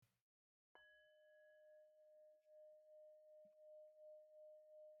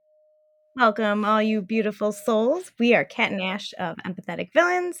Welcome, all you beautiful souls. We are Kat and Ash of Empathetic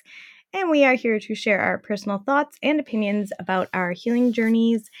Villains, and we are here to share our personal thoughts and opinions about our healing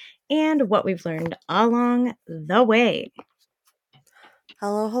journeys and what we've learned along the way.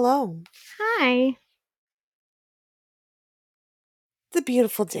 Hello, hello. Hi. It's a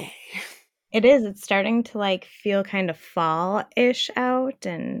beautiful day. It is. It's starting to feel kind of fall-ish out,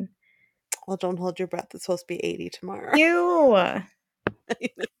 and Well, don't hold your breath. It's supposed to be 80 tomorrow. you.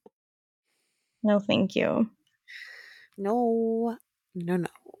 No, thank you. No. No,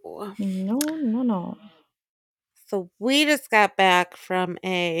 no, no. So we just got back from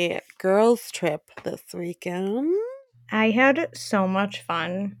a girls' trip this weekend. I had so much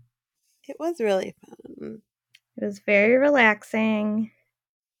fun. It was really fun. It was very relaxing.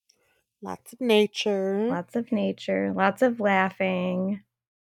 Lots of nature. Lots of nature, lots of laughing.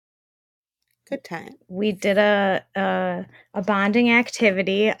 Good time. We did a bonding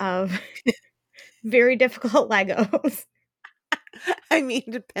activity of very difficult Legos. I mean,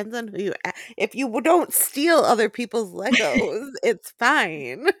 depends on who you if you don't steal other people's Legos, it's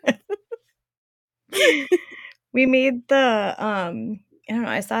fine. We made I don't know,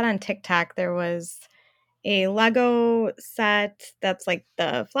 I saw it on TikTok. There was a Lego set that's like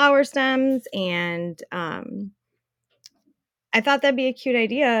the flower stems, and I thought that'd be a cute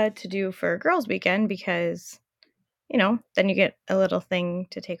idea to do for girls' weekend because then you get a little thing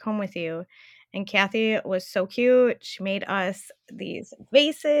to take home with you. And Kathy was so cute. She made us these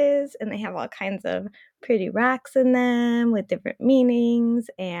vases, and they have all kinds of pretty rocks in them with different meanings,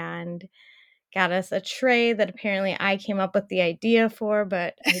 and got us a tray that apparently I came up with the idea for,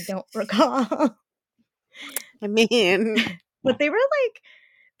 but I don't recall. I mean, But they were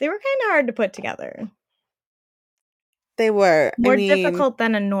kind of hard to put together. they were. I More mean, difficult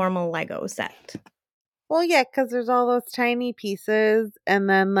than a normal Lego set. well, yeah, because there's all those tiny pieces, and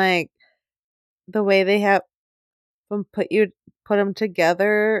then the way they have them put them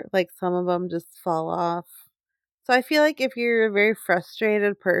together, like some of them just fall off. So I feel like if you're a very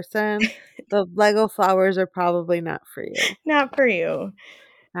frustrated person, the Lego flowers are probably not for you. Not for you.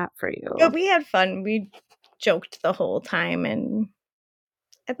 Not for But you. we had fun. We joked the whole time, and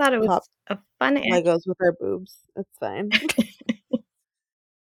I thought it Pop was a fun Legos with our boobs. It's fine.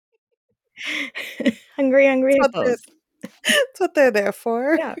 hungry, hungry That's what they're, hippos. that's what they're there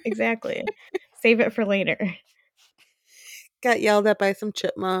for. Yeah, exactly. Save it for later. Got yelled at by some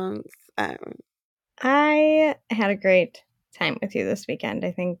chipmunks. I had a great time with you this weekend.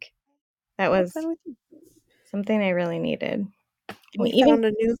 I think that I had was fun with you. something I really needed. And we We even found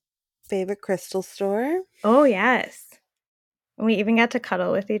a new favorite crystal store. Oh, yes. And we even got to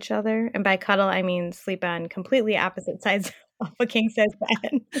cuddle with each other, and by cuddle, I mean sleep on completely opposite sides of a king size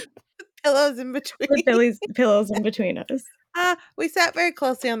bed Pillows in with between. pillows in between us. We sat very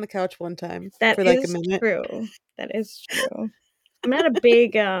closely on the couch one time That for like a is minute. true. That is true. I'm not a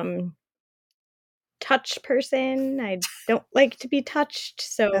big, touch person. I don't like to be touched,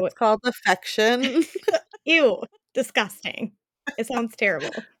 so That's called affection. ew, disgusting. It sounds terrible.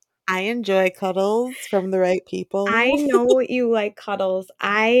 I enjoy cuddles from the right I people. know you like cuddles.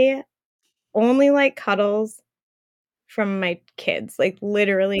 I only like cuddles from my kids, like,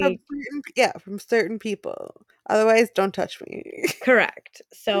 literally From certain people. Otherwise, don't touch me. correct.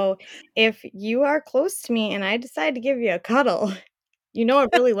 So, if you are close to me and I decide to give you a cuddle, you know I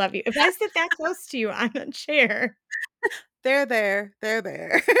really love you. If I sit that close to you on a chair They're there. They're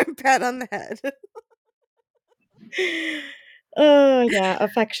there. Pat on the head. Oh, yeah,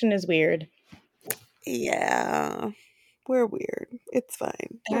 affection is weird. Yeah. We're weird. It's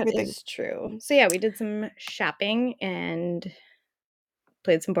fine. That Everything's is true. fine. So, yeah, we did some shopping and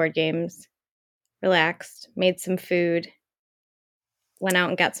played some board games, relaxed, made some food, went out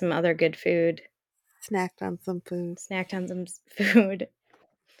and got some other good food, Snacked on some food. snacked on some food,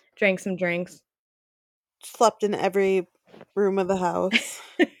 drank some drinks. Slept in every room of the house.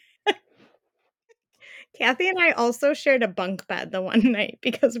 Kathy and I also shared a bunk bed the one night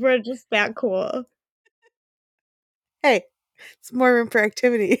because we're just that cool. Hey, it's more room for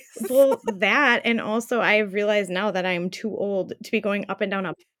activities. Well, that and also I realize now that I am too old to be going up and down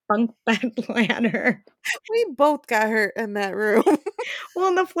a bunk bed ladder. We both got hurt in that room. Well,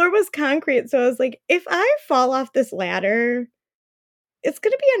 and the floor was concrete, so I was like, "If I fall off this ladder, it's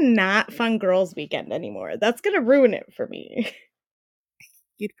gonna be a not fun girls' weekend anymore. That's gonna ruin it for me."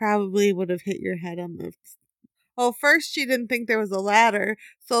 You'd probably would have hit your head on the Well, first she didn't think there was a ladder,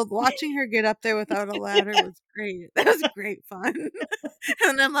 so watching her get up there without a ladder was great. That was great fun.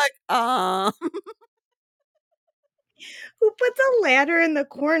 And I'm like, Who puts a ladder in the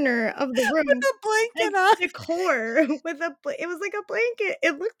corner of the with room a blanket as on. decor with it was like a blanket.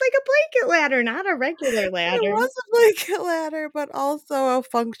 It looked like a blanket ladder, not a regular It ladder. was a blanket ladder, but also a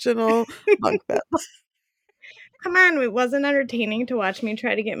functional bunk bed. Come on, it wasn't entertaining to watch me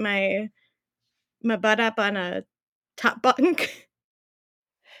try to get my butt up on a top bunk.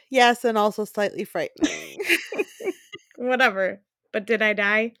 Yes, and also slightly frightening. Whatever. But did I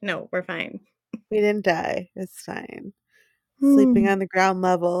die? No, we're fine. We didn't die. It's fine. Sleeping Hmm. on the ground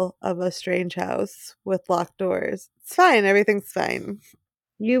level of a strange house with locked doors. It's fine. Everything's fine.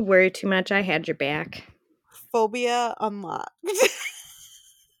 You worry too much. I had your back. Phobia unlocked.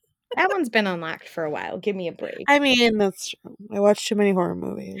 That one's been unlocked for a while. Give me a break. I mean, that's true. I watch too many horror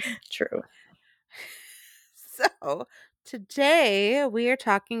movies. True. So, today we are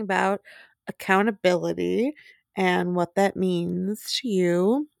talking about accountability and what that means to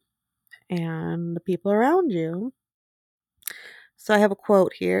you and the people around you. So, I have a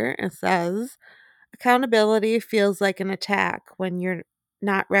quote here. It says, accountability feels like an attack when you're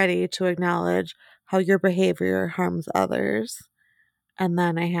not ready to acknowledge how your behavior harms others. And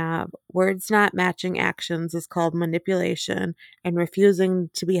then I have words not matching actions is called manipulation, and refusing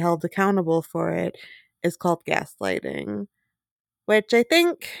to be held accountable for it is called gaslighting. Which I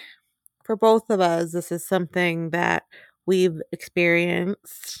think for both of us, this is something that we've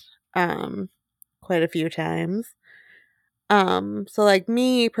experienced quite a few times. So like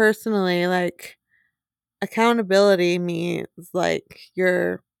me personally, like accountability means like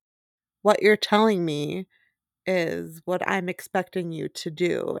what you're telling me is what I'm expecting you to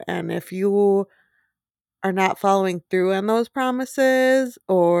do. And if you are not following through on those promises,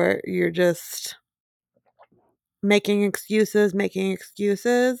 or you're just making excuses,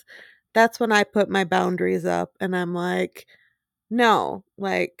 that's when I put my boundaries up and I'm like, no,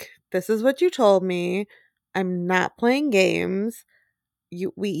 like, this is what you told me. I'm not playing games.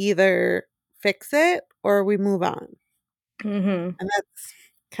 We either fix it or we move on. Mhm. And that's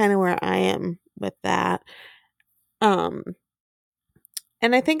kind of where I am with that. Um,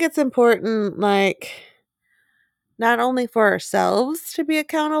 and I think it's important, like, not only for ourselves to be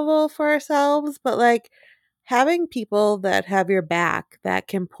accountable for ourselves, but like having people that have your back that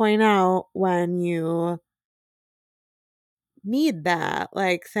can point out when you need that.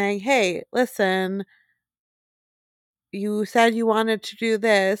 Like saying, hey, listen, you said you wanted to do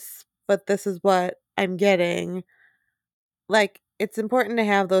this, but this is what I'm getting. Like, it's important to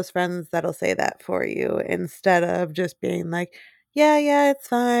have those friends that'll say that for you instead of just being like, yeah, it's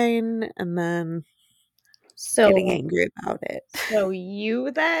fine. And then getting So angry about it. so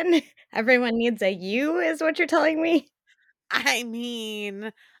you then? Everyone needs a you is what you're telling me? I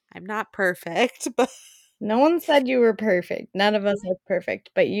mean, I'm not perfect, but No one said you were perfect. None of us are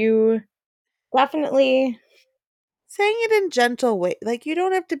perfect, but you definitely. saying it in gentle way. Like, you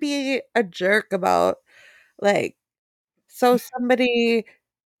don't have to be a jerk about, like, so somebody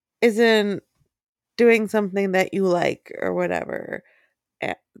isn't doing something that you like or whatever.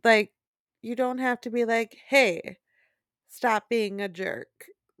 Eh, like, you don't have to be like, "Hey, stop being a jerk."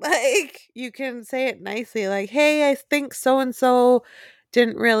 Like, you can say it nicely, like, "Hey, I think so and so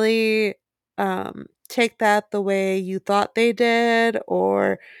didn't really take that the way you thought they did,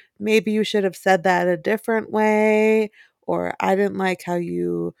 or maybe you should have said that a different way, or I didn't like how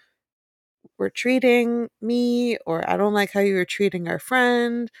you were treating me, or I don't like how you were treating our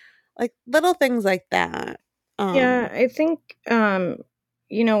friend." Like little things like that. Yeah, Um, I think,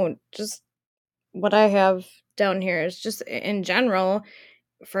 just what I have down here is just in general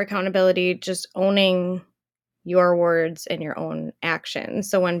for accountability, just owning your words and your own actions.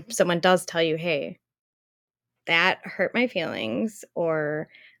 So when someone does tell you, "Hey, that hurt my feelings," or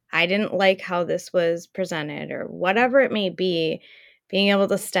 "I didn't like how this was presented," or whatever it may be, being able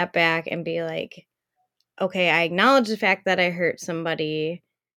to step back and be like, "Okay, I acknowledge the fact that I hurt somebody.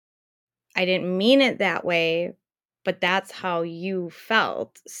 I didn't mean it that way, but that's how you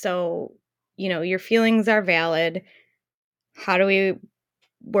felt. So, your feelings are valid. How do we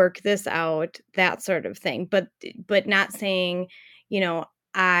work this out?" That sort of thing. But not saying,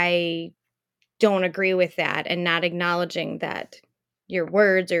 I don't agree with that, and not acknowledging that your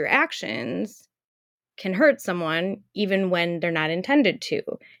words or your actions can hurt someone even when they're not intended to,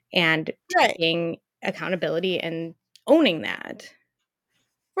 and right. taking accountability and owning that.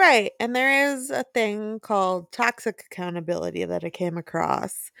 Right. And there is a thing called toxic accountability that I came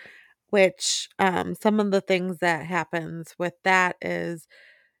across, which some of the things that happens with that is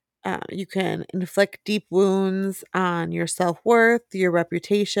you can inflict deep wounds on your self-worth, your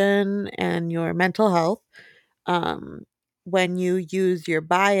reputation, and your mental health when you use your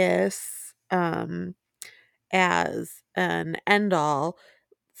bias as an end all,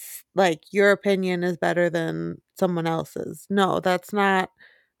 like your opinion is better than someone else's. No, that's not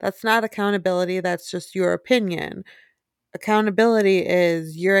accountability, that's just your opinion. Accountability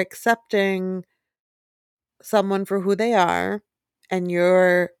is you're accepting someone for who they are and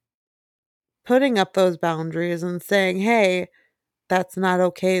you're putting up those boundaries and saying, "Hey, that's not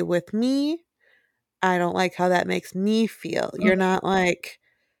okay with me. I don't like how that makes me feel." You're Mhm. not like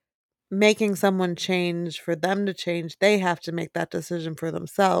making someone change for them to change. They have to make that decision for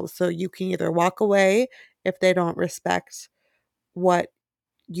themselves. So you can either walk away if they don't respect what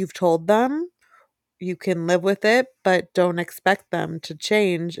you've told them. You can live with it, but don't expect them to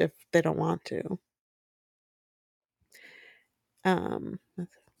change if they don't want to. Um,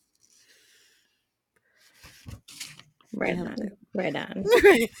 I Right have to. on, right on.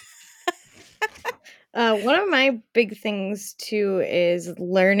 Right. One of my big things too is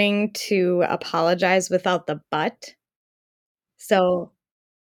learning to apologize without the "but." So,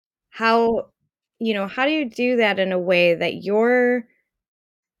 how how do you do that in a way that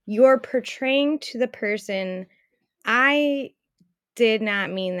you're portraying to the person, "I did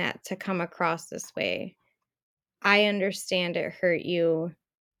not mean that to come across this way. I understand it hurt you,"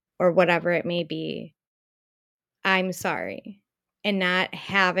 or whatever it may be. "I'm sorry." And not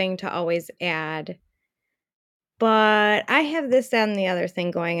having to always add, "But I have this, that, and the other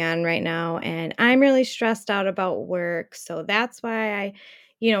thing going on right now, and I'm really stressed out about work, so that's why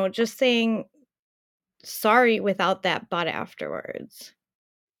just saying sorry without that "but" afterwards,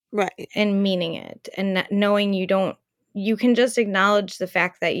 Right. and meaning it, and not knowing you can just acknowledge the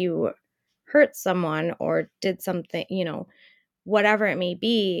fact that you hurt someone or did something, whatever it may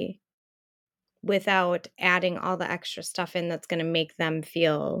be, without adding all the extra stuff in that's gonna make them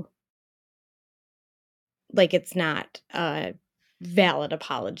feel like it's not a valid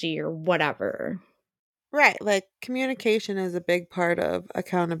apology or whatever. Right. Like communication is a big part of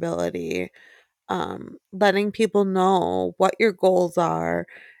accountability. Letting people know what your goals are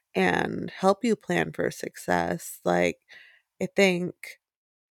and help you plan for success. Like, I think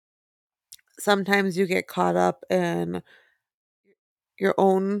sometimes you get caught up in your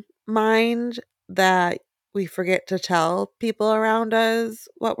own mind that we forget to tell people around us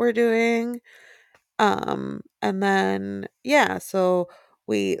what we're doing. And then, yeah, so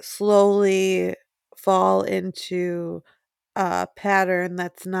we slowly fall into a pattern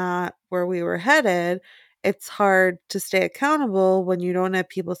that's not where we were headed. It's hard to stay accountable when you don't have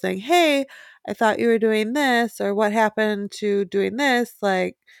people saying, "Hey, I thought you were doing this," or "What happened to doing this?"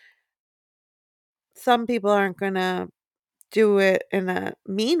 Like, some people aren't going to do it in a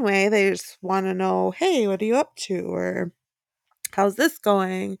mean way. They just want to know, "Hey, what are you up to?" or "How's this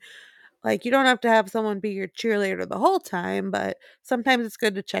going?" Like, you don't have to have someone be your cheerleader the whole time, but sometimes it's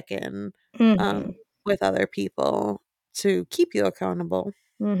good to check in, Mhm, with other people to keep you accountable.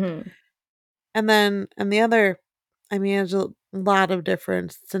 mhm. And then and the other I mean, there's a lot of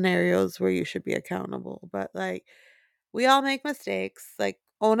different scenarios where you should be accountable, but, like, we all make mistakes, like,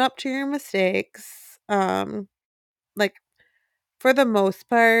 own up to your mistakes. Like, for the most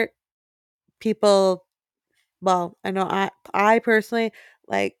part, people well, I know I personally,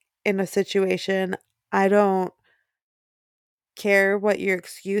 like, in a situation, I don't care what your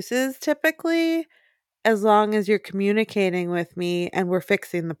excuse is typically, as long as you're communicating with me and we're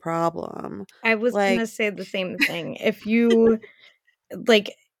fixing the problem. I was Like gonna say the same thing. If you,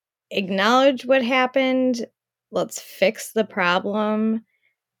 like, acknowledge what happened, let's fix the problem,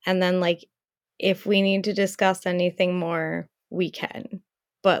 and then, like, if we need to discuss anything more, we can.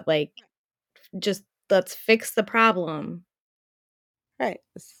 But, like, just let's fix the problem, right,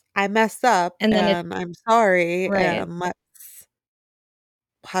 I messed up and then it and I'm sorry right. and let's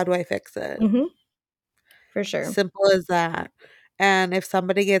how do I fix it? Mhm, for sure. Simple as that. And if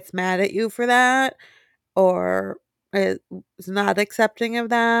somebody gets mad at you for that or is not accepting of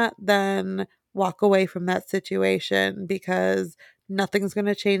that, then walk away from that situation because nothing's going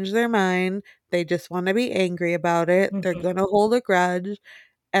to change their mind. They just want to be angry about it. They're Mhm, going to hold a grudge.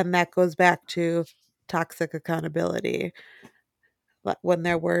 And that goes back to toxic accountability when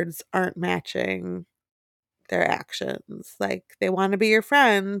their words aren't matching their actions. Like they want to be your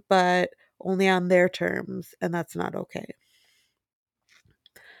friend, but only on their terms. And that's not okay.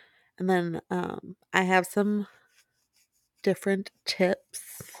 And then I have some different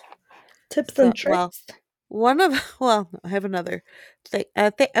tips. tips So, and well, tricks. one of well, I have another thing.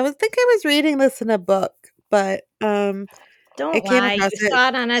 I was reading this in a book, but I Don't came lie, across you it. saw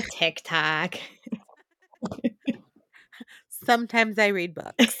it on a TikTok. Sometimes I read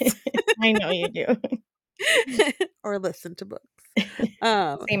books I know you do. or listen to books.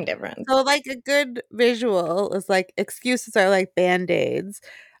 Um, Same difference. so, like, a good visual is, like, excuses are like Band-Aids,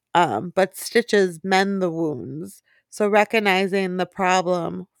 but stitches mend the wounds. So recognizing the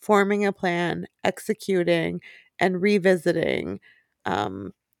problem, forming a plan, executing, and revisiting,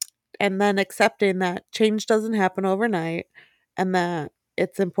 um, and then accepting that change doesn't happen overnight and that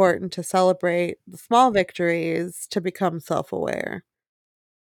it's important to celebrate the small victories to become self-aware.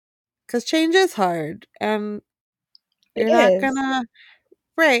 Because change is hard and It you're not is. gonna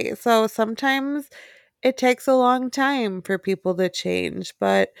right, so sometimes it takes a long time for people to change,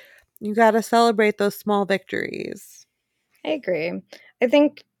 but you gotta celebrate those small victories. I agree. I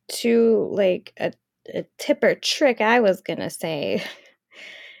think too, like a tip or trick I was gonna say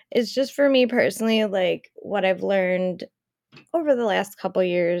is just for me personally, like what I've learned over the last couple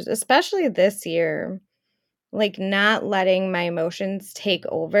years, especially this year, like not letting my emotions take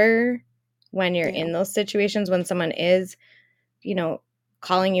over when you're Yeah, in those situations when someone is, you know,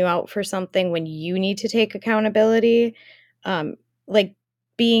 calling you out for something when you need to take accountability. Like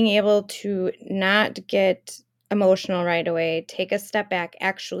being able to not get emotional right away, take a step back,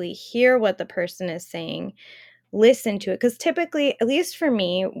 actually hear what the person is saying, listen to it. Because typically, at least for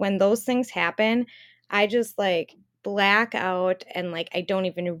me, when those things happen, I just like black out and like I don't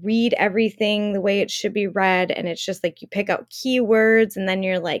even read everything the way it should be read. And it's just like you pick out keywords and then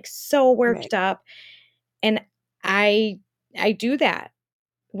you're like so right, worked up. And I I do that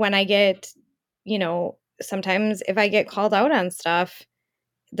when I get, sometimes if I get called out on stuff,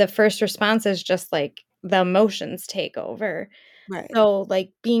 the first response is just like the emotions take over. right, So,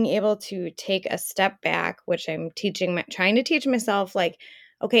 like, being able to take a step back, which I'm trying to teach myself, like,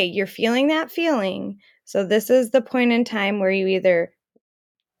 okay, you're feeling that feeling. So, this is the point in time where you either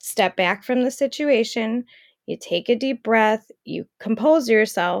step back from the situation, you take a deep breath, you compose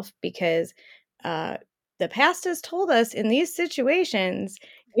yourself because uh, the past has told us in these situations,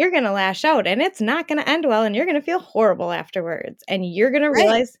 you're going to lash out and it's not going to end well and you're going to feel horrible afterwards and you're going to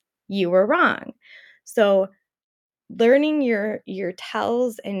right, realize you were wrong. So, learning your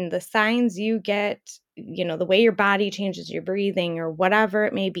tells and the signs you get, the way your body changes your breathing or whatever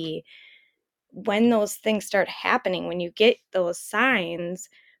it may be, when those things start happening, when you get those signs,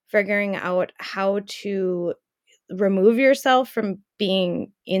 figuring out how to remove yourself from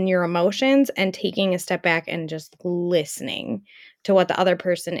being in your emotions and taking a step back and just listening to what the other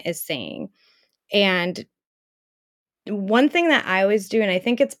person is saying. And one thing that I always do, and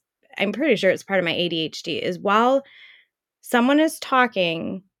I'm pretty sure it's part of my ADHD, is while someone is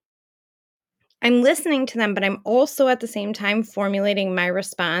talking, I'm listening to them, but I'm also at the same time formulating my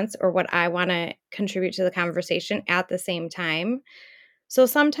response or what I want to contribute to the conversation at the same time. So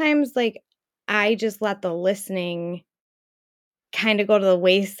sometimes, like, I just let the listening kind of go to the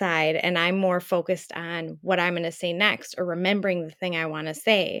wayside and I'm more focused on what I'm going to say next or remembering the thing I want to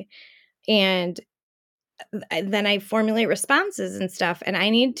say. And then I formulate responses and stuff. And I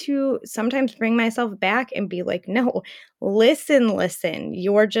need to sometimes bring myself back and be like, no, listen, listen.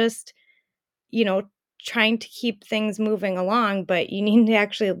 You're just, you know, trying to keep things moving along, but you need to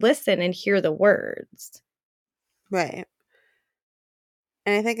actually listen and hear the words. right.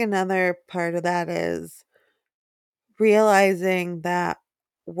 And I think another part of that is realizing that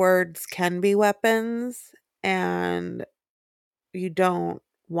words can be weapons and you don't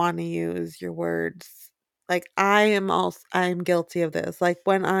wanna use your words. Like, I'm guilty of this. Like,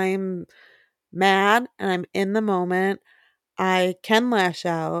 when I'm mad and I'm in the moment, I can lash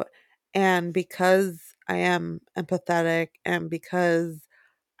out, and because I am empathetic and because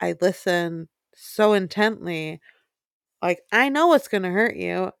I listen so intently, like, I know what's gonna hurt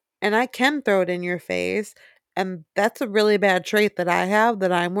you, and I can throw it in your face, and that's a really bad trait that I have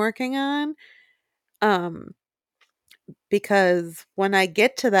that I'm working on, um, because when I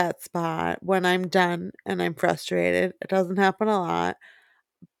get to that spot, when I'm done and I'm frustrated, it doesn't happen a lot,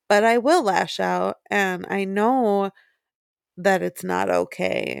 but I will lash out, and I know that it's not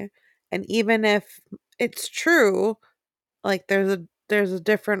okay, and even if it's true, like, there's a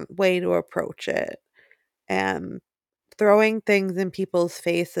different way to approach it, and throwing things in people's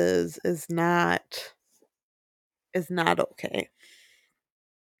faces is not okay.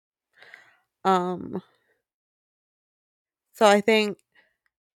 Um, so I think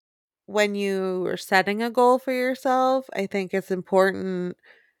when you are setting a goal for yourself, I think it's important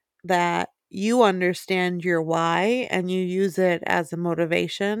that you understand your why and you use it as a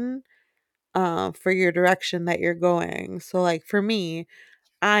motivation for your direction that you're going. So, like for me,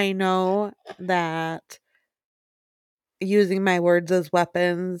 I know that using my words as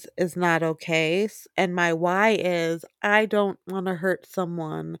weapons is not okay. And my why is I don't want to hurt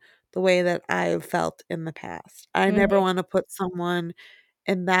someone the way that I've felt in the past. I never Mhm. wanna put someone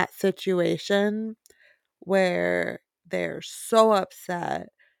in that situation where they're so upset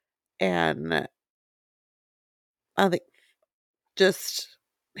and, like, just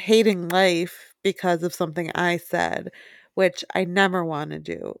hating life because of something I said, which I never wanna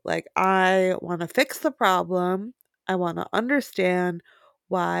do. Like, I wanna fix the problem, I wanna understand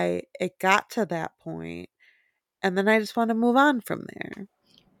why it got to that point, and then I just wanna move on from there.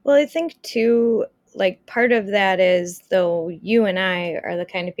 Well, I think too, like part of that is though you and I are the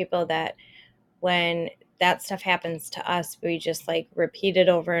kind of people that when that stuff happens to us, we just like repeat it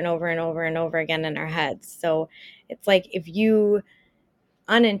over and over and over and over again in our heads. So it's like if you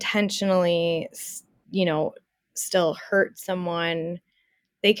unintentionally, you know, still hurt someone,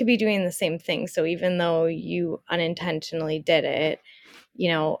 they could be doing the same thing. So even though you unintentionally did it, you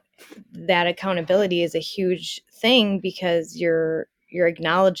know, that accountability is a huge thing because you're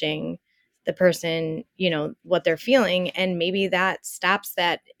acknowledging the person, you know, what they're feeling, and maybe that stops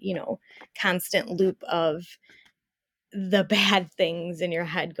that, you know, constant loop of the bad things in your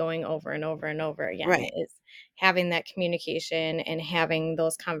head going over and over and over again. Right, Is having that communication and having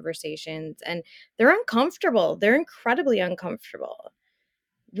those conversations, and they're uncomfortable, they're incredibly uncomfortable.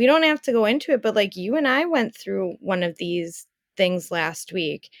 We don't have to go into it, but like you and I went through one of these things last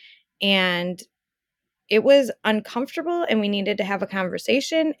week, and it was uncomfortable and we needed to have a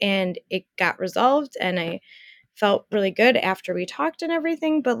conversation, and it got resolved, and I felt really good after we talked and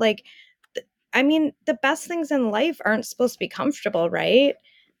everything. But like I mean, the best things in life aren't supposed to be comfortable, right?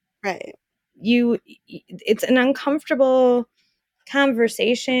 right. It's an uncomfortable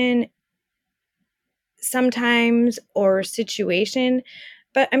conversation sometimes or situation,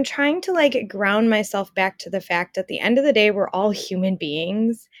 but I'm trying to like ground myself back to the fact at the end of the day we're all human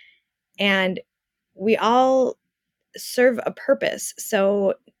beings, and we all serve a purpose.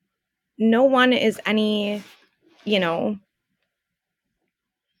 So no one is any, you know,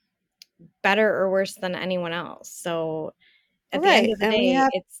 better or worse than anyone else. So at the end Right, of the and we day,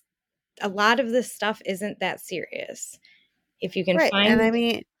 have it's a lot of this stuff isn't that serious. If you can right, and I find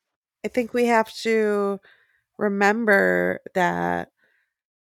mean, I think we have to remember that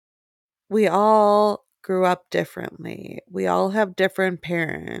we all grew up differently. We all have different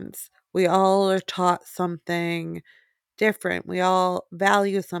parents. We all are taught something different. We all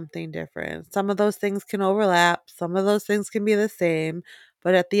value something different. Some of those things can overlap, some of those things can be the same,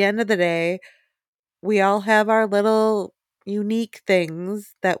 but at the end of the day, we all have our little unique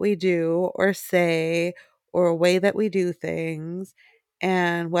things that we do or say or a way that we do things.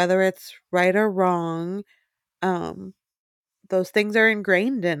 And whether it's right or wrong, um, those things are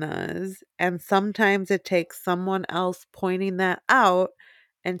ingrained in us. And sometimes it takes someone else pointing that out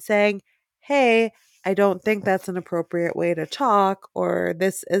and saying, hey, I don't think that's an appropriate way to talk, or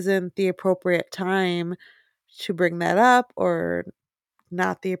this isn't the appropriate time to bring that up, or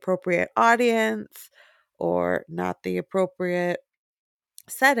not the appropriate audience, or not the appropriate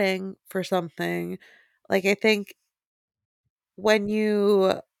setting for something. Like, I think when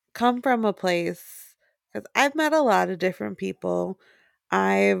you come from a place, because I've met a lot of different people,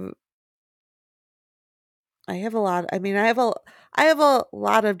 I've I have a lot I mean, I have a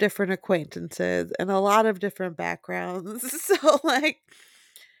lot of different acquaintances and a lot of different backgrounds. So, like,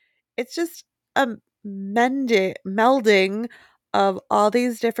 it's just a melding of all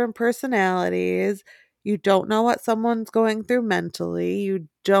these different personalities. You don't know what someone's going through mentally. You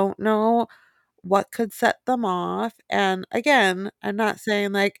don't know what could set them off. And again, I'm not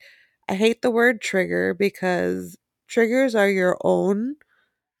saying like I hate the word trigger because triggers are your own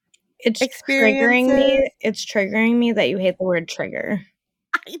it's triggering experiences. me, it's triggering me that you hate the word trigger.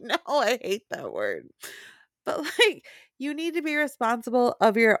 I know I hate that word. But, like, you need to be responsible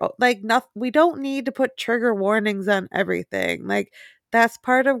of your like, we don't need to put trigger warnings on everything, like, that's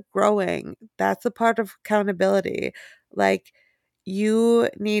part of growing, that's a part of accountability, like, you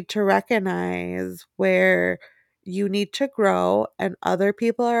need to recognize where you need to grow, and other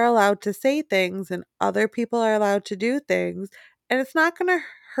people are allowed to say things, and other people are allowed to do things, and it's not gonna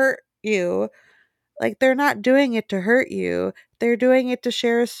hurt you, like, they're not doing it to hurt you, they're doing it to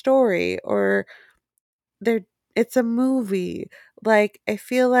share a story, or they're it's a movie. Like, I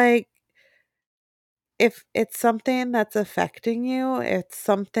feel like if it's something that's affecting you, it's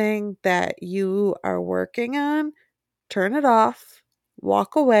something that you are working on, turn it off,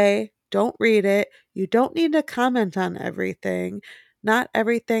 walk away, don't read it. You don't need to comment on everything. Not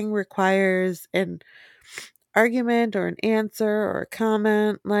everything requires an argument or an answer or a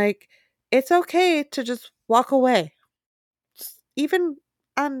comment. Like, it's okay to just walk away. Even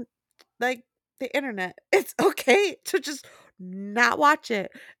on like the internet, it's okay to just not watch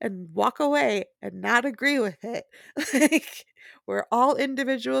it and walk away and not agree with it. Like, we're all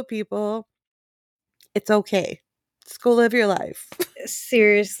individual people. It's okay. Just go live your life.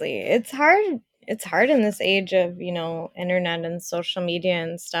 Seriously, it's hard in this age of, internet and social media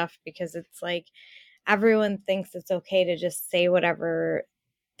and stuff because it's like everyone thinks it's okay to just say whatever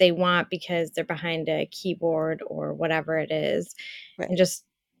they want because they're behind a keyboard or whatever it is, and Right. just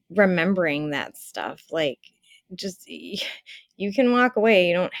remembering that stuff, like, just you can walk away,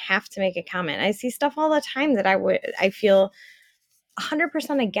 you don't have to make a comment. I see stuff all the time that I feel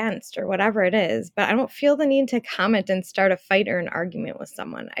 100% against or whatever it is, but I don't feel the need to comment and start a fight or an argument with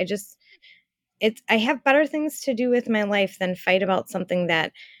someone. I have better things to do with my life than fight about something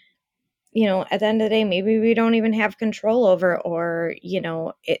that, at the end of the day, maybe we don't even have control over, or,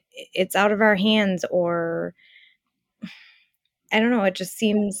 it's out of our hands, or I don't know, it just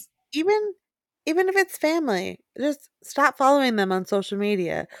seems. Even even if it's family, just stop following them on social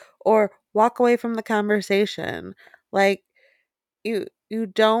media or walk away from the conversation. Like, you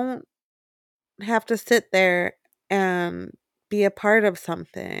don't have to sit there and be a part of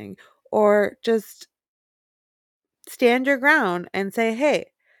something, or just stand your ground and say,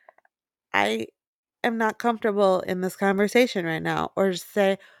 "Hey, I am not comfortable in this conversation right now," or just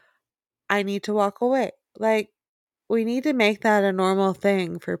say, "I need to walk away." Like, we need to make that a normal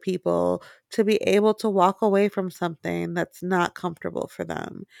thing for people to be able to walk away from something that's not comfortable for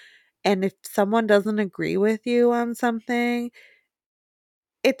them. And if someone doesn't agree with you on something,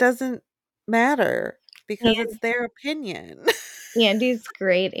 it doesn't matter because it's their opinion. Andy's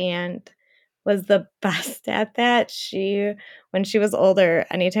great aunt was the best at that. When she was older,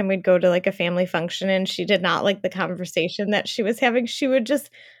 anytime we'd go to, like, a family function and she did not like the conversation that she was having, she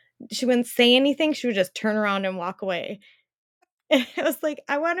wouldn't say anything, she would just turn around and walk away. And I was like,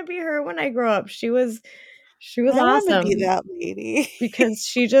 "I wanna be her when I grow up." She was I wanna be awesome that lady. because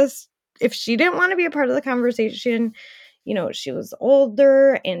she just if she didn't wanna be a part of the conversation, she was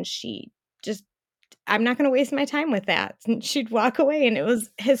older and she just I'm not gonna waste my time with that. And she'd walk away, and it was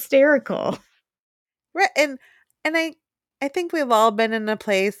hysterical. Right, and I think we've all been in a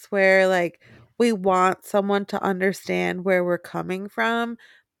place where, like, we want someone to understand where we're coming from,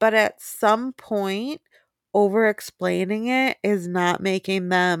 but at some point, over explaining it is not making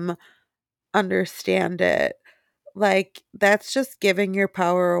them understand it. Like, that's just giving your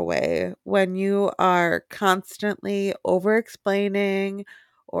power away when you are constantly over explaining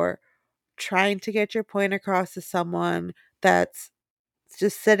or trying to get your point across to someone that's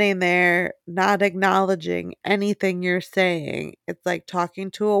just sitting there not acknowledging anything you're saying. It's like talking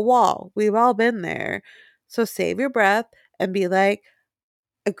to a wall. We've all been there. So save your breath and be like,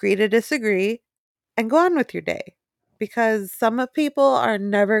 agree to disagree and go on with your day. Because some of people are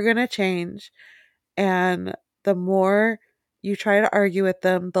never going to change. And the more you try to argue with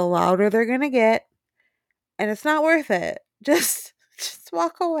them, the louder they're going to get. And it's not worth it. Just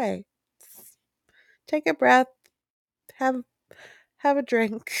walk away. Take a breath. Have have a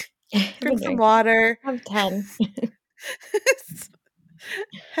drink. Have a Drink some drink. water. Have 10.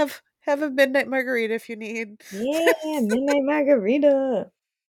 Have a midnight margarita if you need. Yeah, midnight margarita.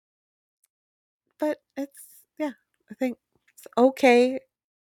 But it's yeah, I think it's okay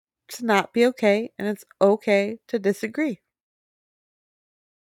to not be okay, and it's okay to disagree.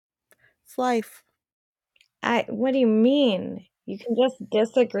 It's life. What do you mean? You can just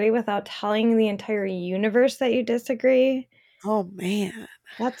disagree without telling the entire universe that you disagree? Oh, man.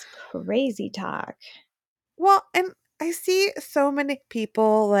 That's crazy talk. Well, and I see so many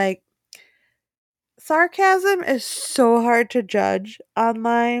people, like, sarcasm is so hard to judge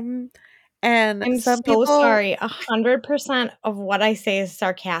online, and I'm some so people. sorry. 100% of what I say is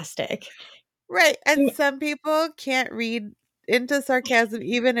sarcastic. Right, and Mm. some people can't read into sarcasm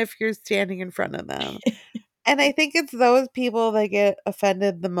even if you're standing in front of them. And I think it's those people that get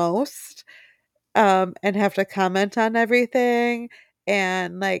offended the most, and have to comment on everything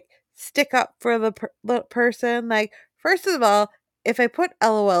and, like, stick up for the person. Like, first of all, if I put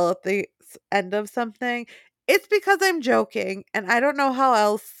LOL at the end of something, it's because I'm joking, and I don't know how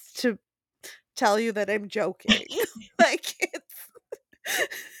else to tell you that I'm joking. Like,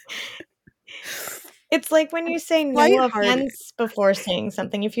 It's like when you say "no lighthearted. offense" before saying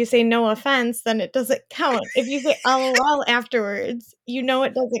something. If you say "no offense," then it doesn't count. If you say "LOL" afterwards,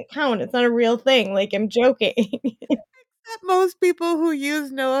 it doesn't count. It's not a real thing, like, I'm joking. Most people who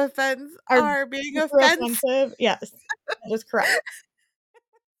use no offense Are are being super offensive. offensive. Yes, that is correct.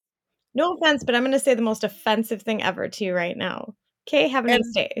 No offense, but I'm gonna say the most offensive thing ever to you right now. Okay, have a nice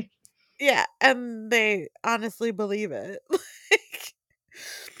And day. yeah, and they honestly believe it. Like,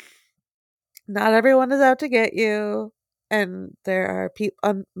 not everyone is out to get you. and there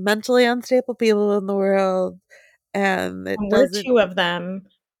are mentally unstable people in the world, and it And we're doesn't. 2 of them.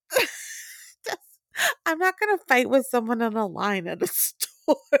 I'm not gonna fight with someone in a line at a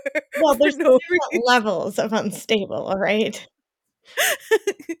store Well, for there's no different levels of unstable, all right?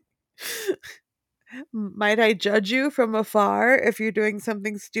 reason. Might I judge you from afar if you're doing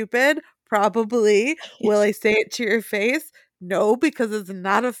something stupid? Probably. Will I say it to your face? No, because it's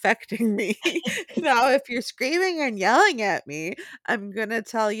not affecting me. Now, if you're screaming and yelling at me, I'm gonna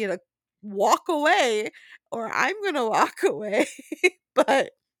tell you to walk away or I'm gonna walk away.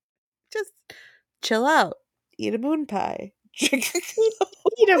 But just chill out. Eat a moon pie. Drink Eat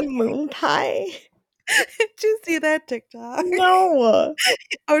eat a moon pie? Did you see that TikTok? No.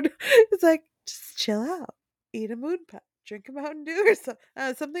 Oh, no. It's like, just chill out, eat a moon pie, drink a Mountain Dew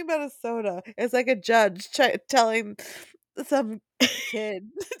or something about a soda. It's like a judge telling some kid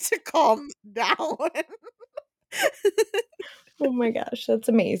to calm down. Oh my gosh, that's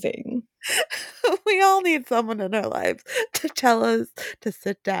amazing. We all need someone in our lives to tell us to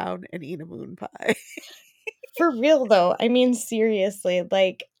sit down and eat a moon pie. For real though, I mean, seriously,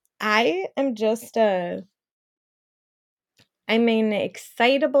 like, I am just a I'm an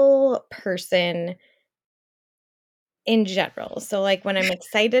excitable person in general. So, like, when I'm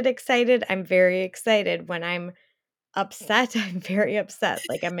excited, I'm very excited. When I'm upset, I'm very upset.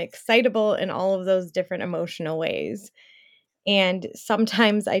 Like, I'm excitable in all of those different emotional ways. And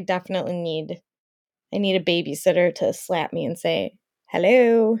sometimes I need a babysitter to slap me and say,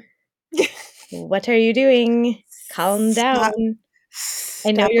 "Hello, what are you doing? Calm Stop, down.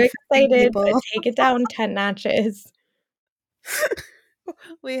 I know stop you're affecting excited, but people. take it down 10 notches."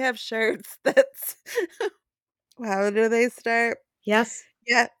 We have shirts that's how do they start? Yes.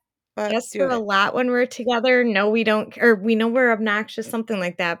 Yeah, but Yes do for a it. lot when we're together. No, we don't or we know we're obnoxious, something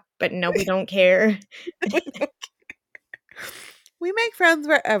like that, but no, we don't care. We make friends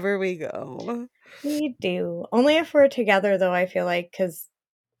wherever we go. We do. Only if we're together, though, I feel like, because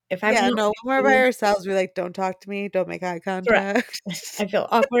if I'm Yeah, not no, with when we're by you ourselves, we're like, "Don't talk to me, don't make eye correct. contact." I feel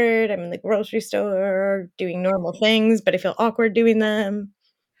awkward, I'm in the grocery store doing normal things, but I feel awkward doing them.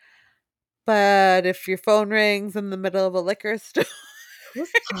 But if your phone rings in the middle of a liquor store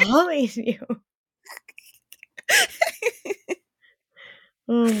Who's calling you?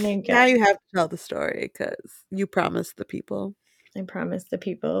 Oh my god. now you have to tell the story because you promised the people. I promise the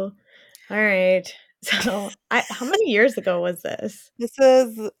people. Alright. So, I how many years ago was this? This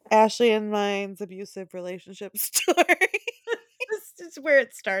is Ashley and mine's abusive relationship story. This is where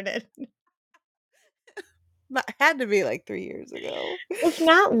it started. Had to be like 3 years ago. If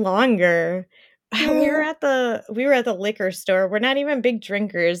not longer. We were at the liquor store. We're not even big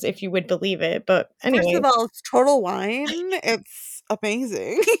drinkers, if you would believe it, but First anyway, of all, it's Total Wine, it's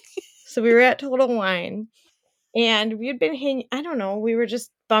amazing. so we were at Total Wine, and we had been hanging I don't know, we were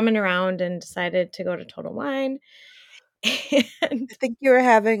just bumming around and decided to go to Total Wine, and I think you were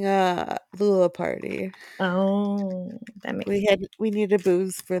having a Lula party. oh, that makes We needed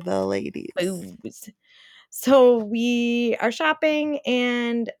booze for the ladies. booze. So we are shopping,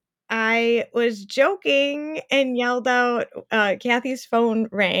 and I was joking and yelled out, Kathy's phone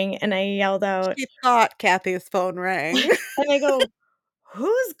rang, and I yelled out, She thought Kathy's phone rang. and I go,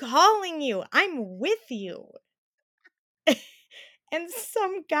 "Who's calling you? I'm with you." And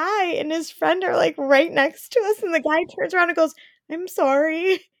some guy and his friend are, like, right next to us, and the guy turns around and goes, "I'm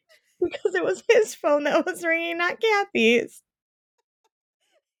sorry," because it was his phone that was ringing, not Kathy's.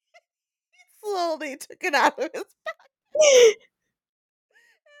 Slowly took it out of his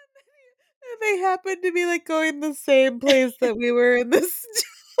and they happened to be, like, going the same place that we were in this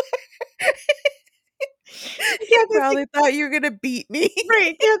He Kathy's like probably thought you were gonna beat me.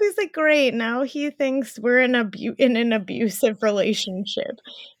 right, Kathy's like, "Great, now he thinks we're in an abusive relationship."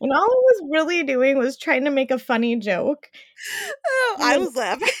 And all I was really doing was trying to make a funny joke, Oh, and I then was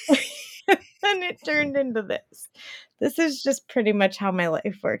laughing. and it turned into this. This is just pretty much how my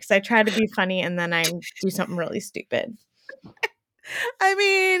life works. I try to be funny, and then I do something really stupid. I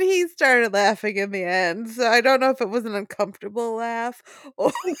mean, he started laughing in the end, so I don't know if it was an uncomfortable laugh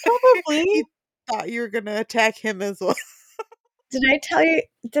or Probably. he thought you were gonna attack him as well. Did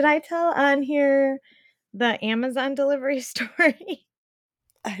I tell on here the Amazon delivery story?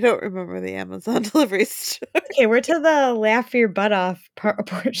 I don't remember the Amazon delivery store. Okay, we're to the laugh your butt off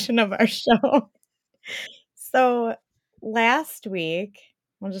portion of our show. So, last week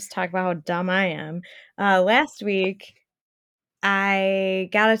we'll just talk about how dumb I am. Last week, I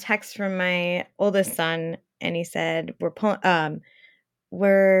got a text from my oldest son, and he said, we're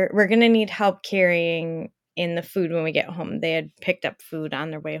gonna need help carrying in the food when we get home." They had picked up food on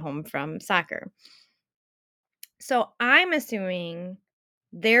their way home from soccer. So I'm assuming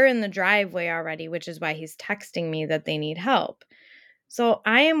they're in the driveway already, which is why he's texting me that they need help. So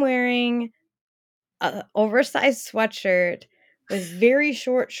I am wearing a oversized sweatshirt with very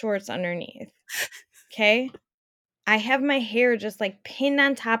short shorts underneath. Okay. I have my hair just like pinned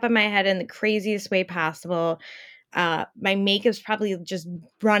on top of my head in the craziest way possible. My makeup's probably just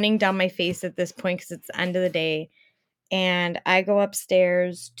running down my face at this point because it's the end of the day. And I go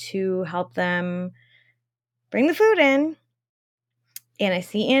upstairs to help them bring the food in. And I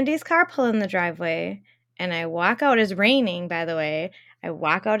see Andy's car pull in the driveway. And I walk out. It's raining, by the way. I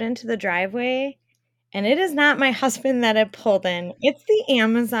walk out into the driveway. And it is not my husband that had pulled in. It's the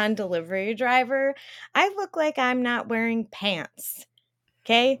Amazon delivery driver. I look like I'm not wearing pants.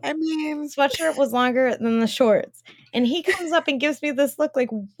 Okay? I mean, Sweatshirt was longer than the shorts. And he comes up and gives me this look like,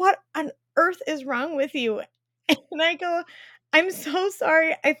 "What on earth is wrong with you?" And I go, "I'm so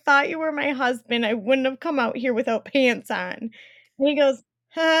sorry. I thought you were my husband. I wouldn't have come out here without pants on." And he goes,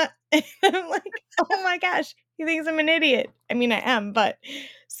 "Huh?" And I'm like, "Oh my gosh, he thinks I'm an idiot." I mean, I am, but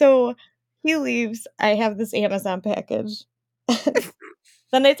so he leaves. I have this Amazon package.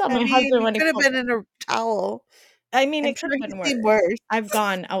 Then I tell I my mean, husband you when he could have pulls been in a towel. I mean, I'm it could sure have he's been seen worse. worse. I've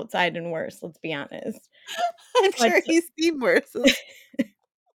gone outside and worse, let's be honest. I'm But sure he's seen worse.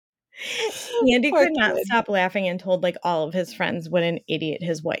 Andy Poor could not kid. stop laughing and told, like, all of his friends what an idiot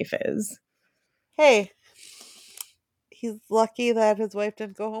his wife is. Hey, he's lucky that his wife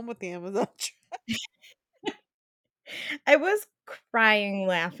didn't go home with the Amazon I was crying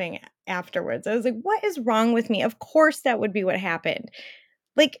laughing afterwards. I was like, "What is wrong with me?" Of course, that would be what happened.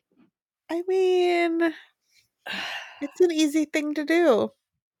 Like, I mean, it's an easy thing to do.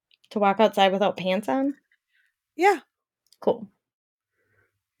 to walk outside without pants on? Yeah, Cool.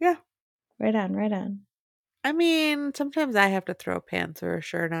 yeah. Right on, right on. I mean, sometimes I have to throw pants or a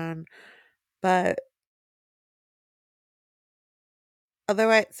shirt on, but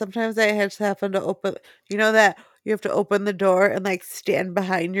otherwise, sometimes I just happen to open, that you have to open the door and like stand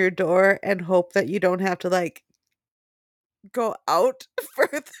behind your door and hope that you don't have to like go out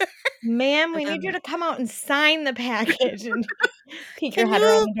further. "Ma'am, And we need you then, to come out and sign the package," and peek your can head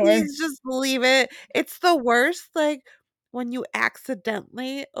around you the door. please just leave it? It's the worst, like when you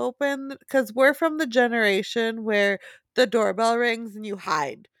accidentally open, because we're from the generation where the doorbell rings and you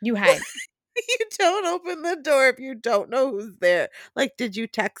hide. You hide. You don't open the door if you don't know who's there. Like, did you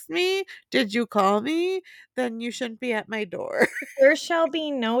text me? Did you call me? Then you shouldn't be at my door. There shall be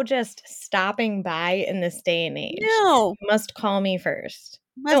no just stopping by in this day and age. No, You must call me first.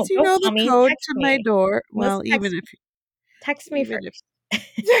 No, unless you don't know call the me, code text to my me. door. You must Well, text me even if first.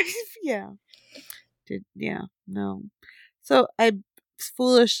 yeah, no. So I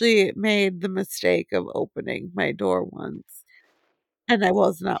foolishly made the mistake of opening my door once, and I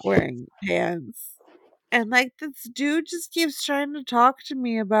was not wearing pants. And like this dude just keeps trying to talk to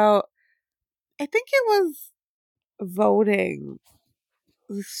me about, I think it was voting,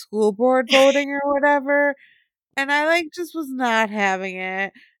 the school board voting or whatever. And I like just was not having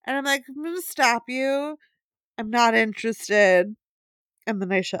it. And I'm like, I'm gonna stop you. I'm not interested. And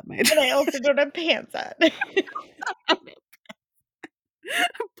then I shut my And door. I also don't have pants on.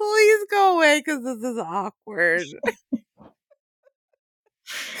 Please go away because this is awkward.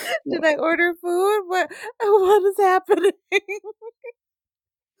 Did I order food? What is happening?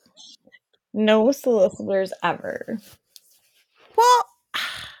 No solicitors ever. Well,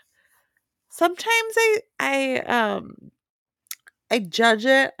 sometimes I judge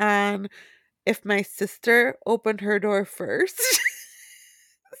it on if my sister opened her door first.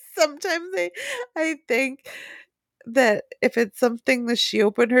 Sometimes I think that if it's something that she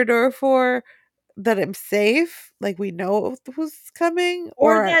opened her door for, that I'm safe, like, we know who's coming,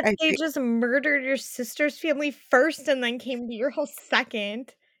 Or or that I they think just murdered your sister's family first and then came to your house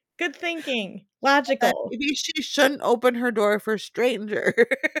second. Good thinking. that Logical. maybe she shouldn't open her door for strangers,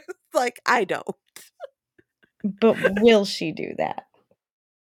 like, I don't. But will she do that?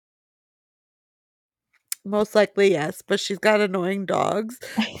 Most likely, yes, but she's got annoying dogs,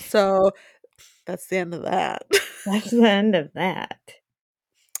 so that's the end of that. That's the end of that.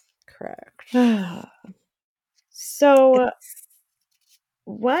 Correct. So, It's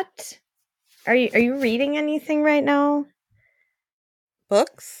what are you reading anything right now?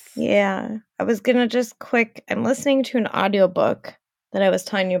 books? Yeah. I was gonna just quick I'm listening to an audiobook that I was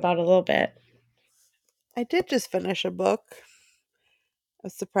telling you about a little bit. I did just finish a book. It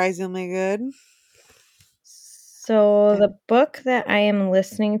was surprisingly good. So I the book that I am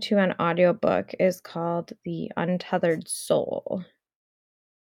listening to on audiobook is called The Untethered Soul.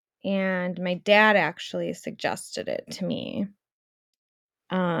 And my dad actually suggested it to me.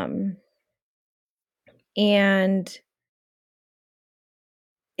 Um And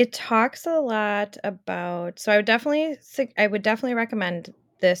it talks a lot about, so I would definitely recommend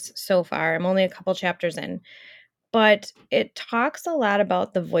this so far. I'm only a couple chapters in, but it talks a lot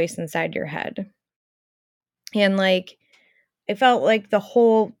about the voice inside your head. And, like, I felt like the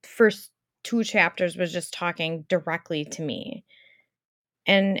whole first 2 chapters was just talking directly to me.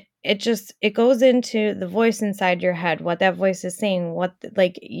 And it goes into the voice inside your head, what that voice is saying,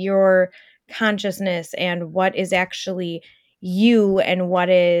 like, your consciousness and what is actually you and what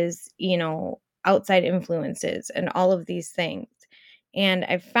is, outside influences and all of these things. And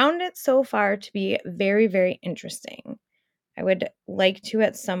I've found it so far to be very, very interesting. I would like to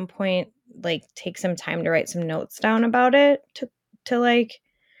at some point, like, take some time to write some notes down about it to like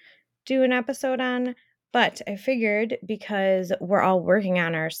do an episode on, but I figured because we're all working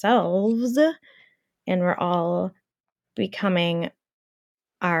on ourselves and we're all becoming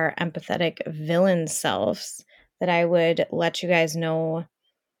our empathetic villain selves, that I would let you guys know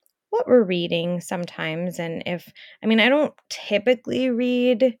what we're reading sometimes. And if, I mean, I don't typically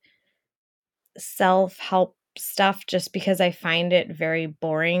read self help stuff just because I find it very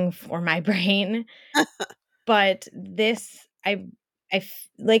boring for my brain. But this,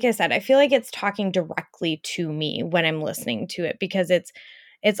 like I said, I feel like it's talking directly to me when I'm listening to it because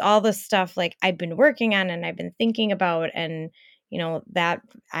it's all the stuff, like, I've been working on and I've been thinking about, and, that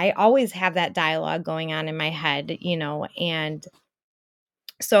I always have that dialogue going on in my head, and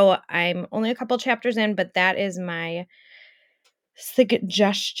so I'm only a couple chapters in, but that is my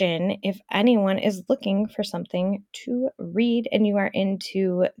suggestion if anyone is looking for something to read and you are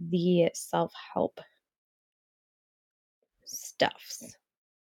into the self-help stuffs.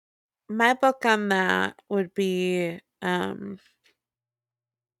 My book on that would be, I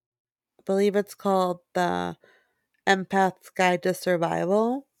believe it's called The Empath's Guide to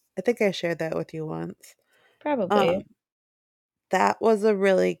Survival. I think I shared that with you once. Probably. Um, that was a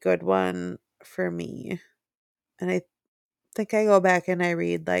really good one for me, and I think I go back and I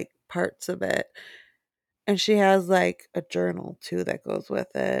read, like, parts of it, and she has, like, a journal too that goes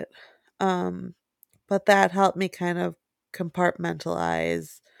with it. Um, but that helped me kind of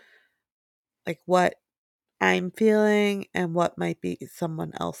compartmentalize, like, what I'm feeling and what might be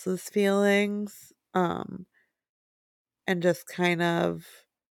someone else's feelings, and just kind of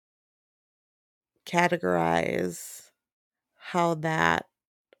categorize how that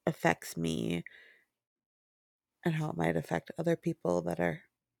affects me and how it might affect other people that are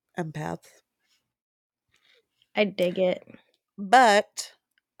empaths. I dig it. But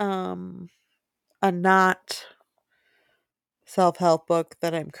um a not self-help book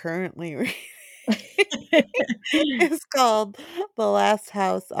that I'm currently reading is called The Last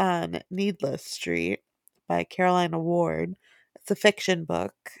House on Needless Street by Carolina Ward. It's a fiction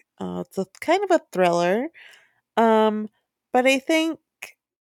book. It's a kind of a thriller. Um, but I think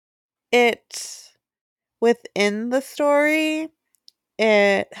it within the story,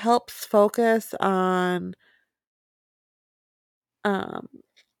 it helps focus on um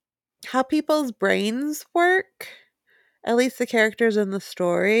how people's brains work. At least the characters in the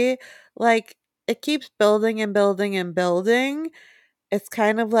story. Like, it keeps building and building and building. It's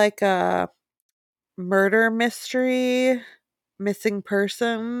kind of like a murder mystery, missing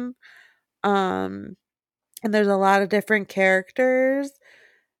person. Um, and there's a lot of different characters,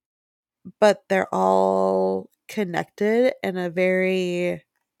 but they're all connected in a very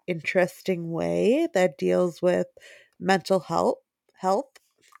interesting way that deals with mental health.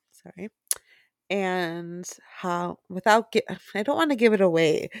 Sorry. And how without I don't want to give it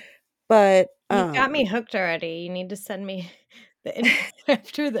away, but You've got me hooked already. You need to send me the info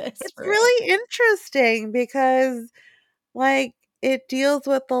after this it's for real. really interesting because, like, it deals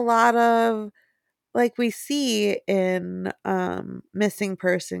with a lot of, like, we see in missing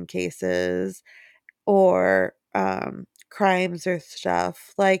person cases or crimes or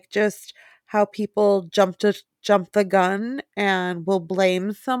stuff, like, just how people jump the gun and will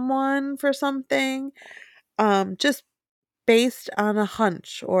blame someone for something, just based on a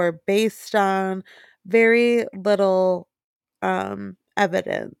hunch or based on very little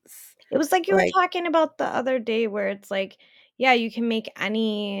evidence. It was like you were Like, talking about the other day where it's like, yeah, you can make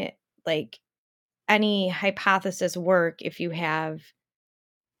like, any hypothesis work if you have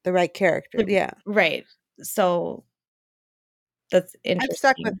the right character, the yeah. right. So, that's I'm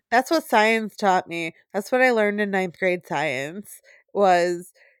stuck with interesting. that's what science taught me. That's what I learned in ninth grade science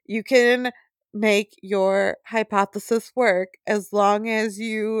was you can make your hypothesis work as long as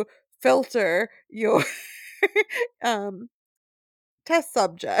you filter your um test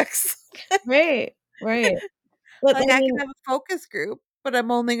subjects. Right, right. But, Like, I I can mean, have a focus group, but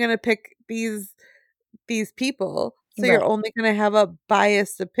I'm only gonna pick these these people. So you're Right. only going to have a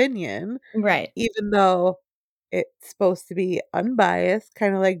biased opinion, Right. even though it's supposed to be unbiased,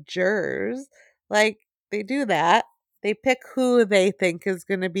 kind of like jurors. Like they do that. They pick who they think is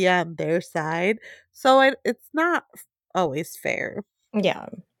going to be on their side. So it's not always fair. Yeah.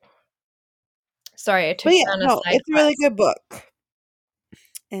 Sorry, I But took you yeah, on a no, side it's a really quest. good book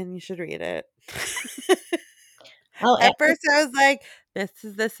and you should read it. I'll At a first I was like,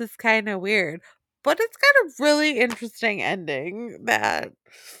 this is kind of weird, but it's got a really interesting ending that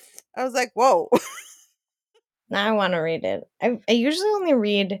I was like, "Whoa." now I wanna read it. I usually only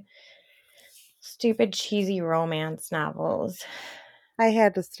read stupid, cheesy romance novels. I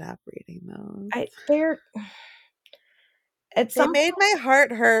had to stop reading those. They're at They some made point my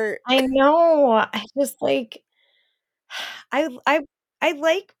heart hurt. I know, I just, like I I I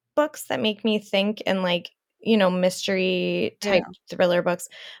like books that make me think and, like, mystery type Yeah. thriller books,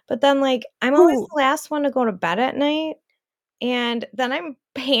 but then, like, I'm always Ooh, the last one to go to bed at night, and then I'm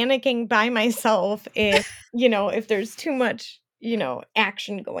panicking by myself if there's too much,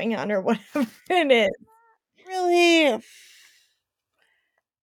 action going on or whatever it is. really,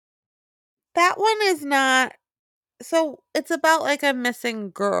 that one is not, so it's about, like, a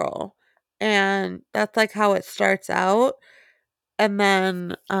missing girl, and that's, like, how it starts out, and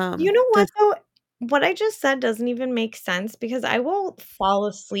then, You know what, this though? What I just said doesn't even make sense because I will fall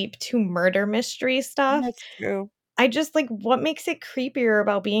asleep to murder mystery stuff. that's true. I just like, what makes it creepier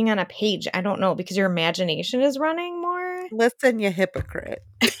about being on a page? I don't know, because your imagination is running more? Listen, you hypocrite.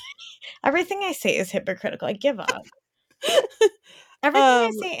 Everything I say is hypocritical, I give up. Everything I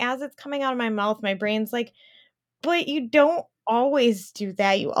Um, say as it's coming out of my mouth, my brain's like, "But you don't always do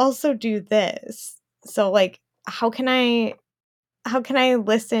that, you also do this." So, like, how can I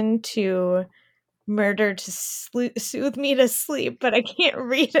listen to murder to soothe me to sleep, but I can't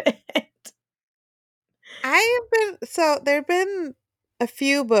read it? I have been, so there've been a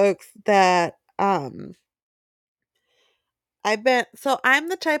few books that, I'm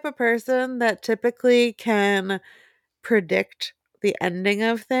the type of person that typically can predict the ending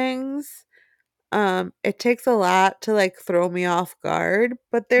of things. It takes a lot to, like, throw me off guard,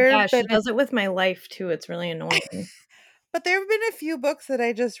 Yeah, she does it with my life too, it's really annoying. but there have been a few books that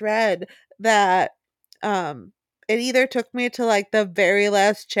I just read that, um, it either took me to, like, the very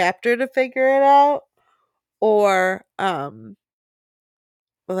last chapter to figure it out, or,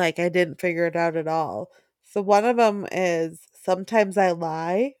 like, I didn't figure it out at all. So one of them is Sometimes I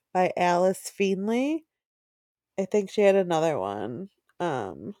Lie by Alice Feenley. I think she had another one,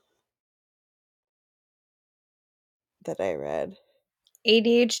 um, that I read.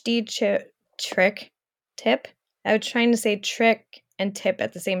 ADHD trick tip? I was trying to say trick and tip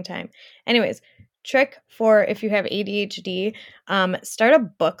at the same time. Anyways, trick for if you have ADHD, start a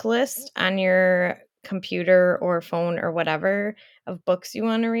book list on your computer or phone or whatever of books you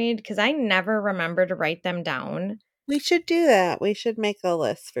wanna read, because I never remember to write them down. We should do that. We should make a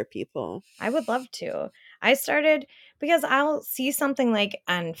list for people. I would love to. I started because I'll see something like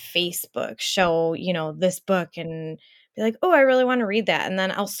on Facebook show, this book and be like, "Oh, I really want to read that." And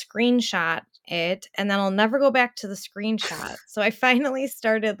then I'll screenshot it and then I'll never go back to the screenshot. So I finally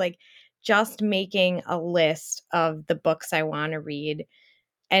started like just making a list of the books I want to read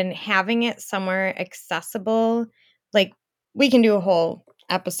and having it somewhere accessible. Like we can do a whole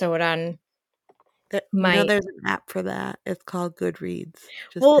episode on my There's an app for that. It's called Goodreads.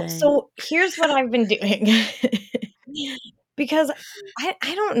 Just Well, saying. so here's what I've been doing. Because I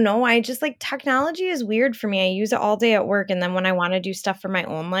don't know, I just like technology is weird for me. I use it all day at work, and then when I wanna do stuff for my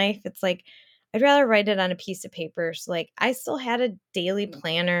own life, it's like, I'd rather write it on a piece of paper. So, like, I still had a daily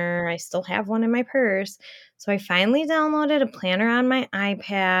planner, I still have one in my purse. So I finally downloaded a planner on my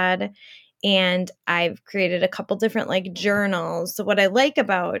iPad, and I've created a couple different, like, journals. So what I like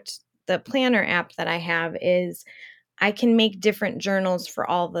about the planner app that I have is I can make different journals for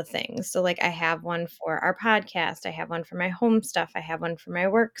all the things. So, like, I have one for our podcast, I have one for my home stuff, I have one for my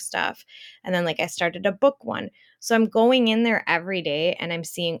work stuff, and then, like, I started a book one. So, I'm going in there every day and I'm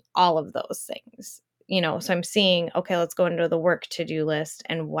seeing all of those things, So, I'm seeing, okay, let's go into the work to do list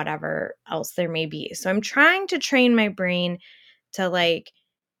and whatever else there may be. So, I'm trying to train my brain to, like,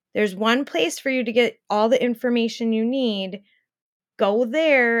 there's one place for you to get all the information you need, go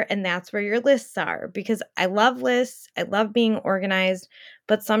there and that's where your lists are because I love lists. I love being organized,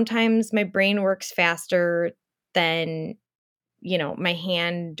 but sometimes my brain works faster than, my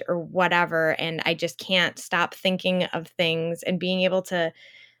hand or whatever and I just can't stop thinking of things and being able to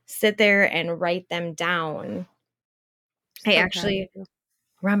sit there and write them down. I So proud of actually you.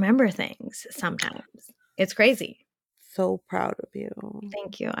 remember things sometimes. It's crazy. So proud of you.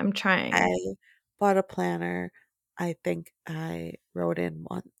 Thank you. I'm I trying. bought a planner. I think I wrote in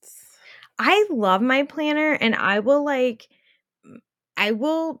once. I love my planner and I will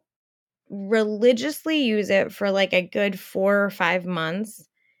religiously use it for, like, a good 4 or 5 months,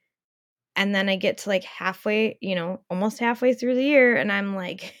 and then I get to, like, halfway, almost halfway through the year, and I'm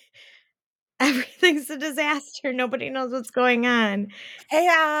like, everything's a disaster, nobody knows what's going on.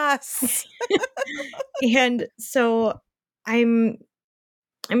 Chaos! And so I'm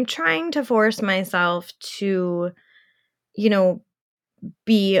I'm trying to force myself to, you know,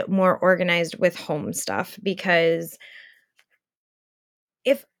 be more organized with home stuff because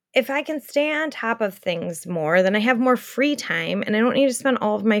if if I can stay on top of things more, then I have more free time and I don't need to spend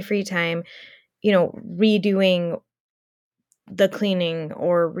all of my free time, redoing the cleaning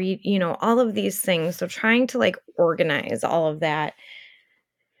or all of these things. So trying to like organize all of that.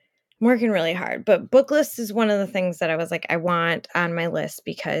 I'm working really hard, but book list is one of the things that I was like, I want on my list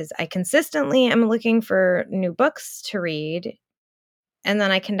because I consistently am looking for new books to read. And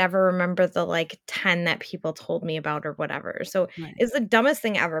then I can never remember the like 10 that people told me about or whatever. So Right. it's the dumbest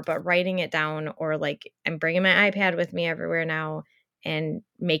thing ever, but writing it down or like I'm bringing my iPad with me everywhere now and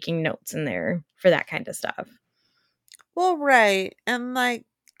making notes in there for that kind of stuff. Well, right, and, like,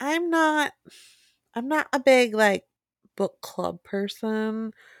 I'm not I'm not a big, like, book club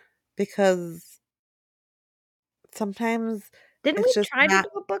person because sometimes Didn't it's we just try to not. do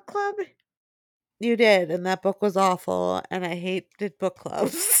a book club? You did, and that book was awful, and I hated book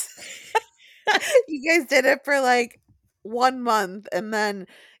clubs. You guys did it for, like, 1 month, and then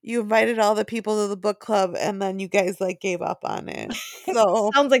you invited all the people to the book club, and then you guys, like, gave up on it.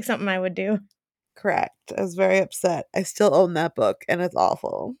 So Sounds like something I would do. correct. I was very upset. I still own that book, and it's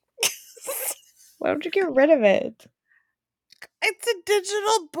awful. Why don't you get rid of it? It's a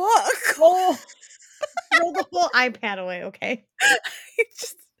digital book. Oh, throw the whole iPad away, okay? It's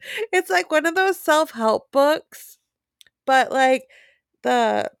just it's like one of those self-help books, but, like,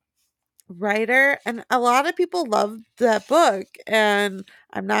 the writer and a lot of people love that book, and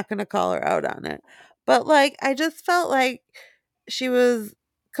I'm not gonna call her out on it, but, like, I just felt like she was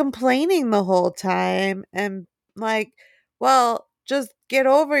complaining the whole time and, like, well, just get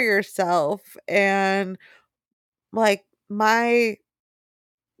over yourself, and, like, my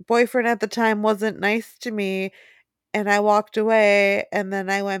boyfriend at the time wasn't nice to me, and I walked away, and then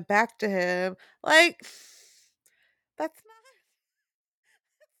I went back to him, like, that's not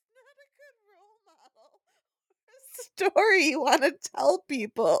a good role model story you wanna tell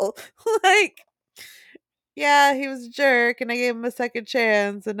people. Like, "Yeah, he was a jerk, and I gave him a second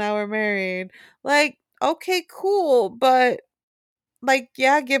chance, and now we're married." Like, okay, cool, but, like,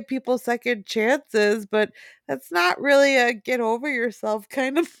 yeah, give people second chances, but that's not really a get over yourself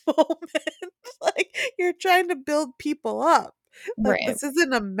kind of moment. Like, you're trying to build people up. Like, Right. this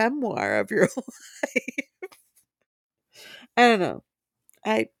isn't a memoir of your life. I don't know.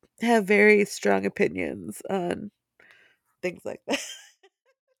 I have very strong opinions on things like that.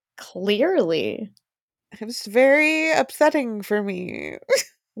 Clearly. It was very upsetting for me.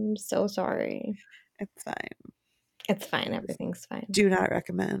 I'm so sorry. It's fine. It's fine. Just Everything's fine. do not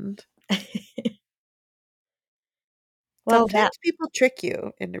recommend. Well, that Sometimes people trick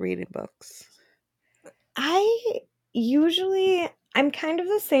you into reading books. I usually I'm kind of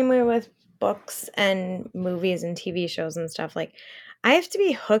the same way with books and movies and TV shows and stuff. Like, I have to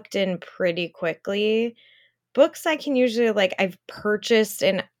be hooked in pretty quickly. Books I can usually like I've purchased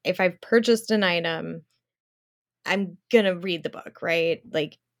and if I've purchased an item, I'm gonna read the book, right?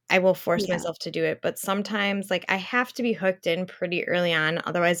 Like, I will force Yeah. myself to do it, but sometimes, like, I have to be hooked in pretty early on,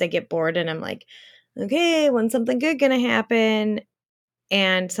 otherwise I get bored and I'm like, "Okay, when's something good gonna happen?"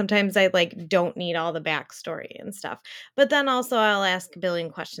 And sometimes I, like, don't need all the backstory and stuff. But then also I'll ask a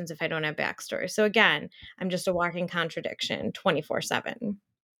billion questions if I don't have backstory. So again, I'm just a walking contradiction 24/7.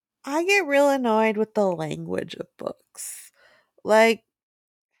 I get real annoyed with the language of books. Like,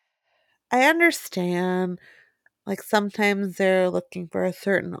 I understand, like, sometimes they're looking for a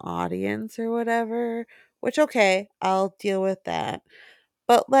certain audience or whatever, which, okay, I'll deal with that.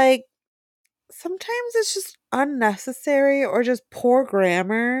 But, like, sometimes it's just unnecessary or just poor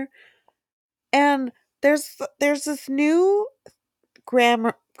grammar. And there's this new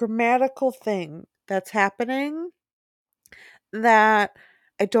grammatical thing that's happening that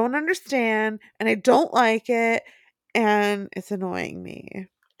I don't understand and I don't like it and it's annoying me.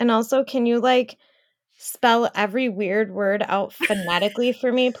 And also, can you, like, spell every weird word out phonetically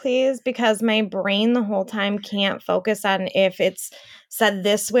for me, please? Because my brain the whole time can't focus on if it's said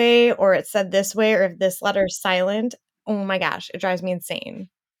this way or it's said this way or if this letter's silent. Oh my gosh, it drives me insane.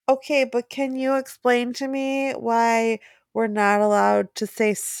 Okay, but can you explain to me why we're not allowed to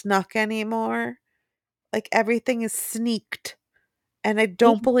say snuck anymore? like everything is sneaked. And I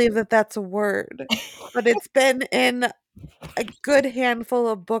don't believe that that's a word, but it's been in a good handful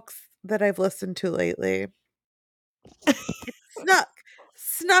of books that I've listened to lately. Snuck.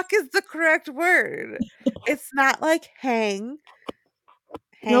 Snuck is the correct word. It's not like Nope.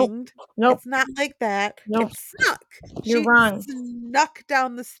 hanged. Nope. It's not like that. Nope. It's snuck. You're She wrong. snuck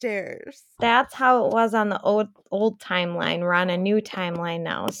down the stairs. That's how it was on the old timeline. We're on a new timeline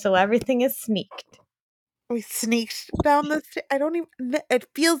now, so everything is sneaked. We sneaked down the stairs. I don't even, it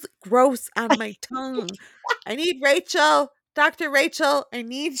feels gross on my tongue. I need Rachel. Dr. Rachel, I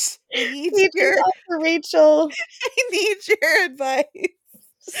need Teaching your Dr. Rachel. I need your advice.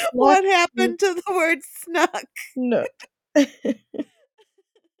 Snuck. What happened to the word snuck? No.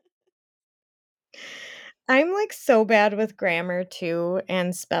 I'm like so bad with grammar too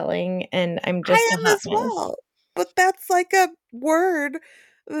and spelling, and I'm just I a am hot as mess. well. But that's like a word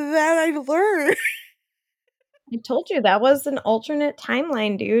that I learned. I told you that was an alternate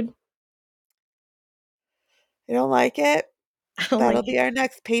timeline, dude. You don't like it? I don't like That'll it. be our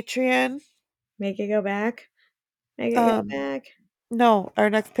next Patreon. Make it go back. Make it go Um, back. no, our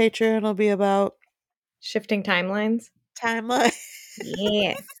next Patreon will be about Shifting timelines. timeline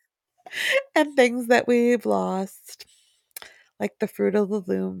Yeah. and things that we've lost, like the Fruit of the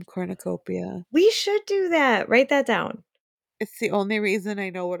Loom cornucopia. We should do that. Write that down. It's the only reason I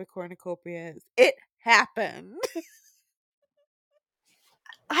know what a cornucopia is. It happened.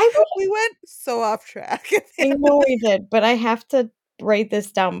 I would We went so off track. I know we did, but I have to write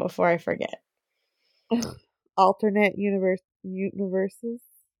this down before I forget. Alternate universes, Thank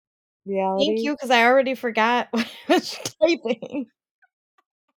reality. you, because I already forgot what I was typing.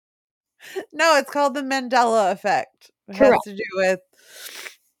 No, it's called the Mandela effect. It has Correct. to do with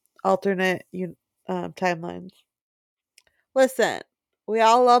alternate timelines. Listen, we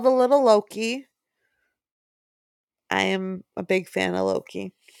all love a little Loki. I am a big fan of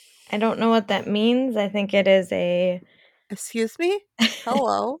Loki. I don't know what that means. I think it is a Excuse me?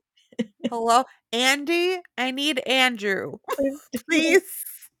 Hello? Hello? Andy? I need Andrew. please, Please.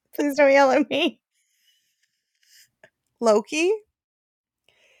 please don't yell at me. Loki?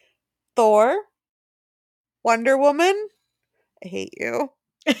 Thor? Wonder Woman? I hate you.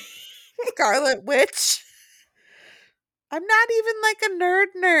 Scarlet Witch? I'm not even like a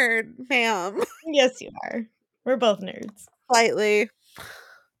nerd, ma'am. Yes, you are. We're both nerds. Slightly.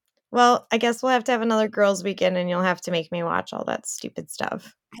 Well, I guess we'll have to have another girls' weekend, and you'll have to make me watch all that stupid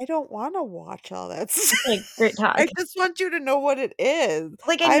stuff. I don't wanna watch all that stuff. Okay, great talk. I just want you to know what it is.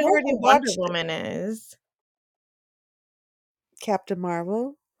 Like, I I've know already who Wonder watched Woman is. Captain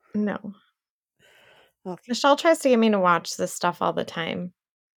Marvel. No. Okay. Michelle tries to get me to watch this stuff all the time,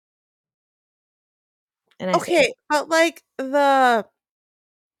 and I say Okay, but, like, the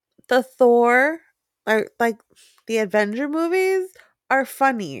Thor or, like, the Avenger movies are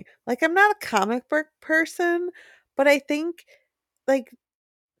funny. Like, I'm not a comic book person, but I think, like,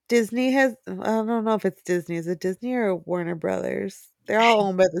 Disney has I don't know if it's Disney. Is it Disney or Warner Brothers? They're all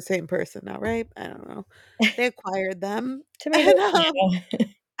owned by the same person now, right? I don't know. They acquired them, tomato, and, tomato.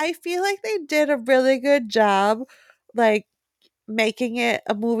 I feel like they did a really good job, like, making it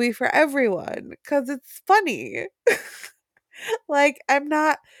a movie for everyone because it's funny. Like, I'm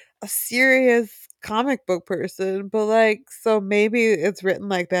not a serious comic book person, but, like, so maybe it's written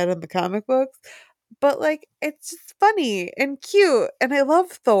like that in the comic books, but, like, it's just funny and cute, and I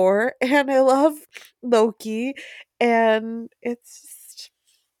love Thor, and I love Loki, and it's just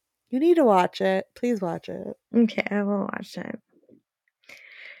you need to watch it. Please watch it. Okay, I will watch it.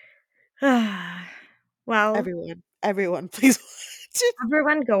 Well, Everyone, please watch it.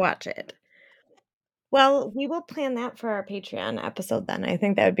 everyone go watch it. Well, we will plan that for our Patreon episode then. I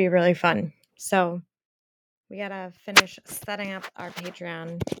think that would be really fun. So, we gotta finish setting up our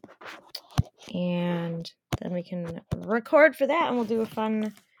Patreon, and then we can record for that, and we'll do a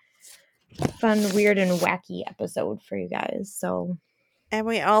fun, weird, and wacky episode for you guys. So, And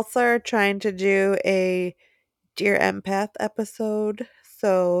we also are trying to do a Dear Empath episode.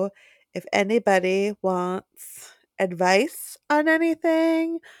 So if anybody wants advice on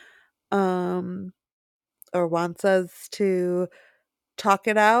anything, um, or wants us to talk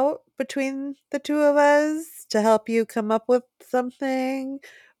it out between the two of us to help you come up with something,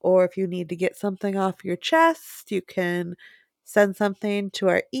 or if you need to get something off your chest, you can send something to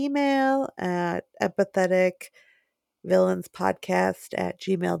our email at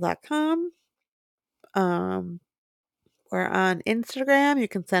empatheticvillainspodcast@gmail.com. Um, we're on Instagram. You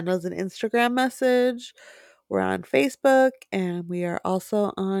can send us an Instagram message. We're on Facebook and we are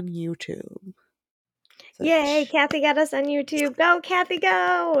also on YouTube. yay, Such. Kathy got us on YouTube. Go, Kathy,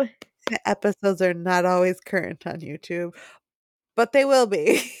 go! The episodes are not always current on YouTube, but they will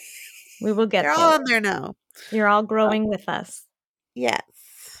be. We will They're get all there. on there now. You're all Uh, growing with us.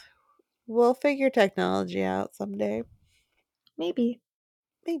 yes. We'll figure technology out someday. Maybe.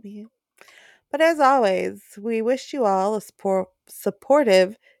 Maybe. But as always, we wish you all a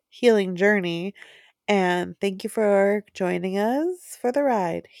supportive healing journey. And thank you for joining us for the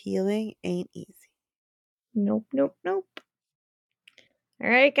ride. Healing ain't easy. Nope, nope, nope. All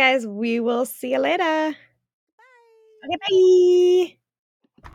right, guys, we will see you later. Bye. Okay, bye.